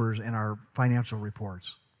red numbers in our financial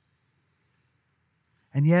reports.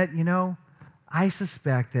 And yet, you know, I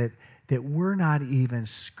suspect that we're not even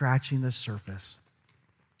scratching the surface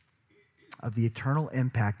of the eternal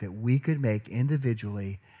impact that we could make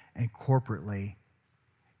individually and corporately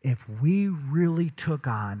if we really took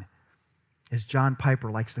on, as John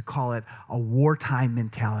Piper likes to call it, a wartime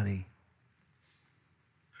mentality,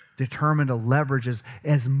 determined to leverage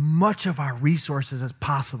as much of our resources as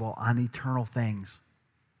possible on eternal things.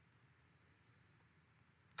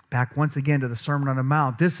 Back once again to the Sermon on the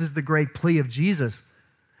Mount. This is the great plea of Jesus.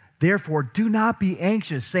 Therefore, do not be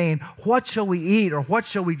anxious, saying, what shall we eat, or what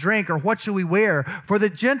shall we drink, or what shall we wear? For the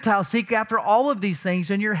Gentiles seek after all of these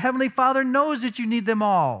things, and your heavenly Father knows that you need them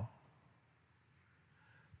all.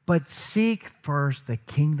 But seek first the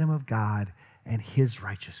kingdom of God and his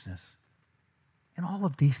righteousness, and all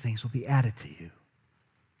of these things will be added to you.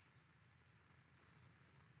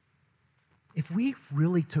 If we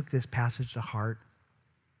really took this passage to heart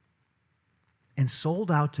and sold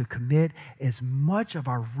out to commit as much of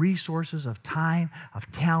our resources of time, of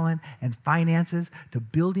talent, and finances to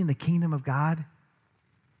building the kingdom of God,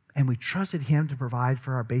 and we trusted him to provide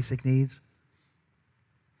for our basic needs,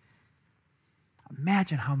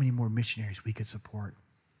 imagine how many more missionaries we could support,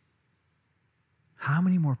 how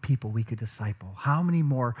many more people we could disciple, how many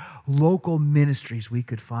more local ministries we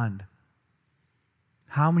could fund,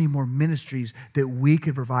 how many more ministries that we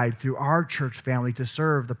could provide through our church family to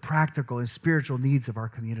serve the practical and spiritual needs of our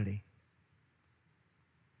community.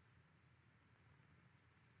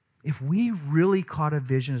 If we really caught a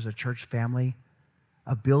vision as a church family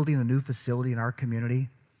of building a new facility in our community,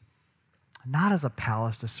 not as a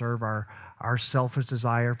palace to serve our selfish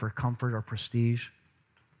desire for comfort or prestige,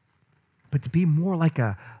 but to be more like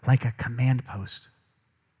a command post,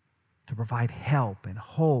 to provide help and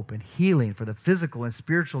hope and healing for the physical and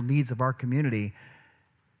spiritual needs of our community.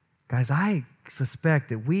 Guys, I suspect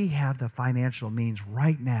that we have the financial means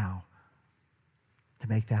right now to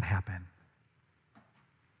make that happen.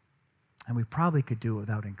 And we probably could do it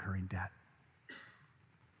without incurring debt.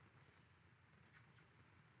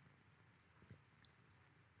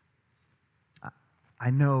 I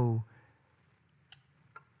know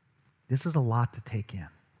this is a lot to take in.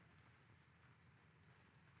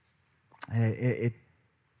 And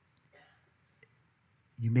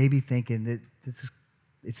you may be thinking that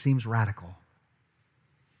it seems radical.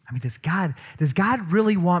 I mean, does God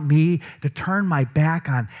really want me to turn my back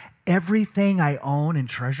on everything I own and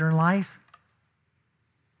treasure in life?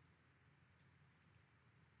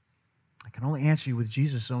 I can only answer you with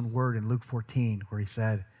Jesus' own word in Luke 14, where he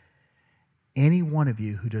said, any one of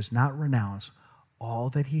you who does not renounce all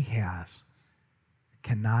that he has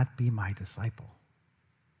cannot be my disciple.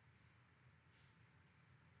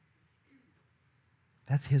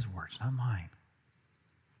 That's his words, not mine.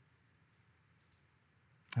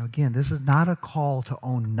 Now again, this is not a call to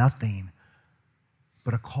own nothing,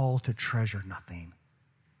 but a call to treasure nothing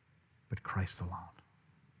but Christ alone.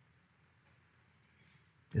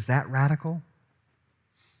 Is that radical?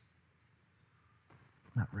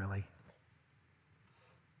 Not really.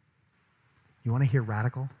 You want to hear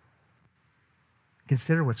radical?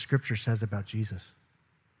 Consider what Scripture says about Jesus.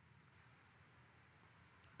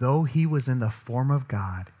 Though he was in the form of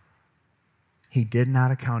God, he did not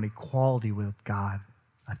account equality with God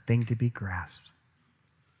a thing to be grasped,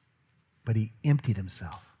 but he emptied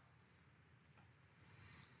himself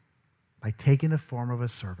by taking the form of a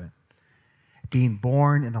servant, being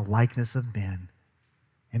born in the likeness of men,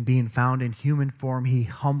 and being found in human form, he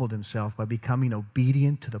humbled himself by becoming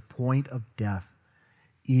obedient to the point of death,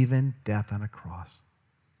 even death on a cross.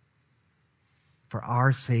 For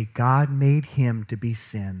our sake, God made him to be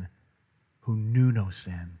sin who knew no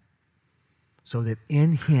sin, so that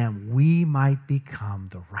in him we might become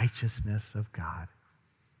the righteousness of God.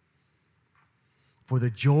 For the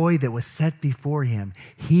joy that was set before him,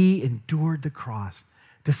 he endured the cross,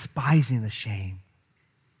 despising the shame.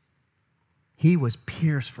 He was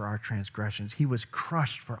pierced for our transgressions. He was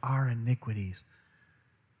crushed for our iniquities.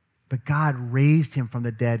 But God raised him from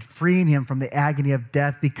the dead, freeing him from the agony of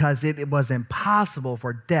death, because it was impossible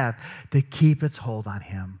for death to keep its hold on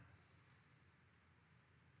him.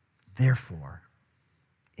 Therefore,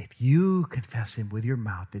 if you confess him with your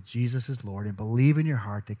mouth that Jesus is Lord and believe in your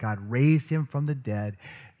heart that God raised him from the dead,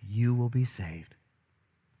 you will be saved.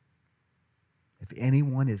 If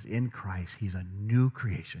anyone is in Christ, he's a new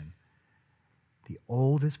creation. The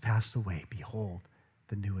old has passed away. Behold,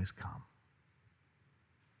 the new has come.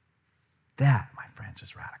 That, my friends,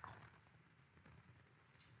 is radical.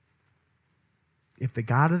 If the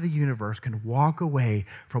God of the universe can walk away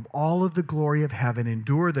from all of the glory of heaven,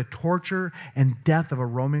 endure the torture and death of a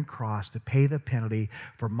Roman cross to pay the penalty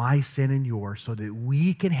for my sin and yours, so that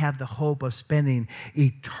we can have the hope of spending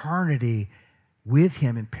eternity with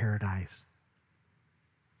him in paradise,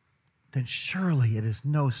 then surely it is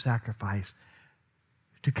no sacrifice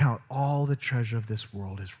to count all the treasure of this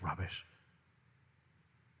world as rubbish,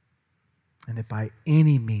 and that by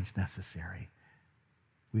any means necessary,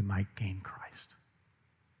 we might gain Christ.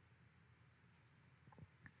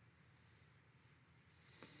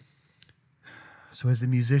 So as the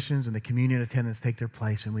musicians and the communion attendants take their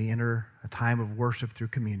place and we enter a time of worship through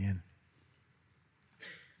communion,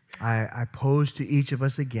 I pose to each of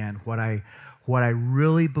us again what I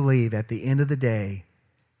really believe at the end of the day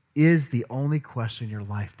is the only question in your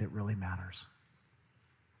life that really matters.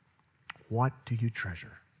 What do you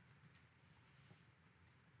treasure?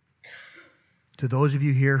 To those of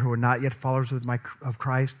you here who are not yet followers of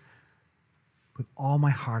Christ, with all my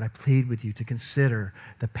heart, I plead with you to consider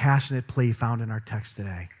the passionate plea found in our text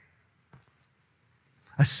today.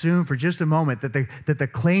 Assume for just a moment that the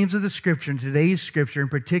claims of the Scripture, and today's Scripture in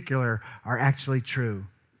particular, are actually true.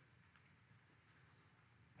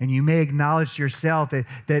 And you may acknowledge to yourself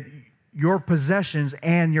that your possessions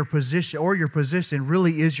and your position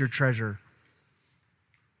really is your treasure.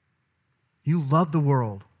 You love the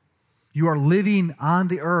world. You are living on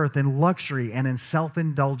the earth in luxury and in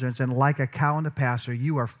self-indulgence, and like a cow in the pasture,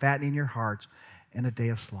 you are fattening your hearts in a day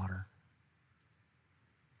of slaughter.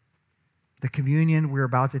 The communion we're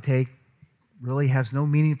about to take really has no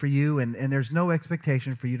meaning for you, and there's no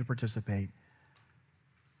expectation for you to participate.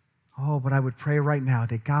 Oh, but I would pray right now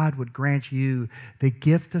that God would grant you the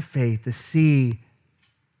gift of faith to see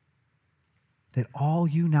that all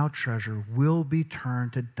you now treasure will be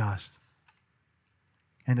turned to dust,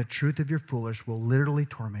 and the truth of your foolish will literally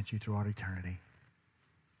torment you throughout eternity.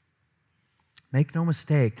 Make no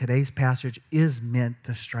mistake, today's passage is meant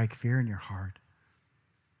to strike fear in your heart,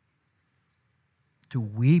 to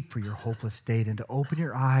weep for your hopeless state, and to open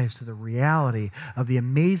your eyes to the reality of the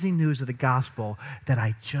amazing news of the gospel that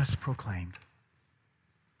I just proclaimed.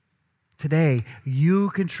 Today,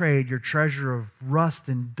 you can trade your treasure of rust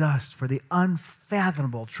and dust for the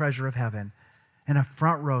unfathomable treasure of heaven, and a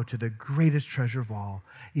front row to the greatest treasure of all,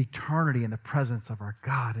 eternity in the presence of our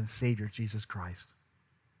God and Savior, Jesus Christ.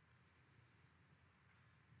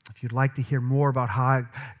 If you'd like to hear more about how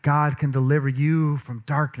God can deliver you from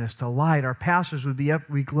darkness to light, our pastors will be up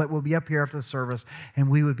here after the service, and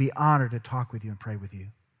we would be honored to talk with you and pray with you.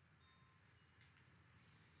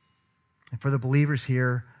 And for the believers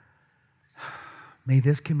here, may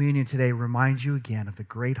this communion today remind you again of the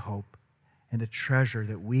great hope and the treasure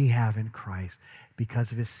that we have in Christ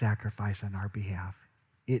because of his sacrifice on our behalf.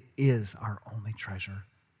 It is our only treasure.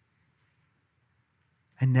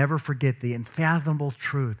 And never forget the unfathomable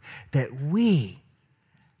truth that we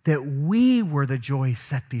that we were the joy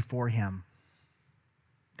set before him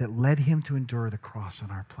that led him to endure the cross in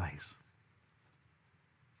our place.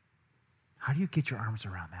 How do you get your arms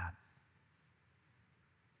around that?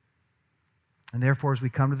 And therefore, as we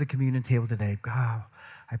come to the communion table today, God,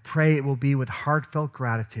 I pray it will be with heartfelt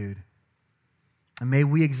gratitude. And may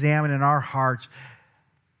we examine in our hearts,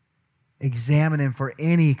 examine him for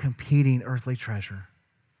any competing earthly treasure.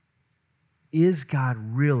 Is God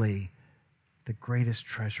really the greatest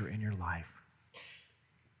treasure in your life?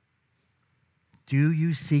 Do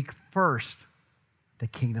you seek first the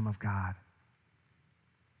kingdom of God?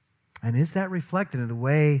 And is that reflected in the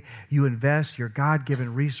way you invest your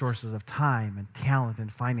God-given resources of time and talent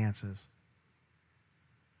and finances?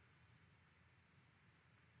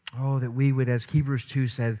 Oh, that we would, as Hebrews 2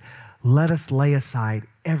 said, let us lay aside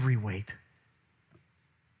every weight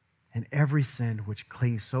and every sin which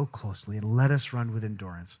clings so closely, and let us run with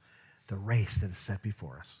endurance the race that is set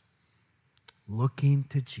before us, looking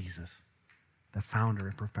to Jesus, the founder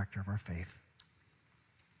and perfecter of our faith.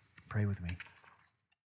 Pray with me.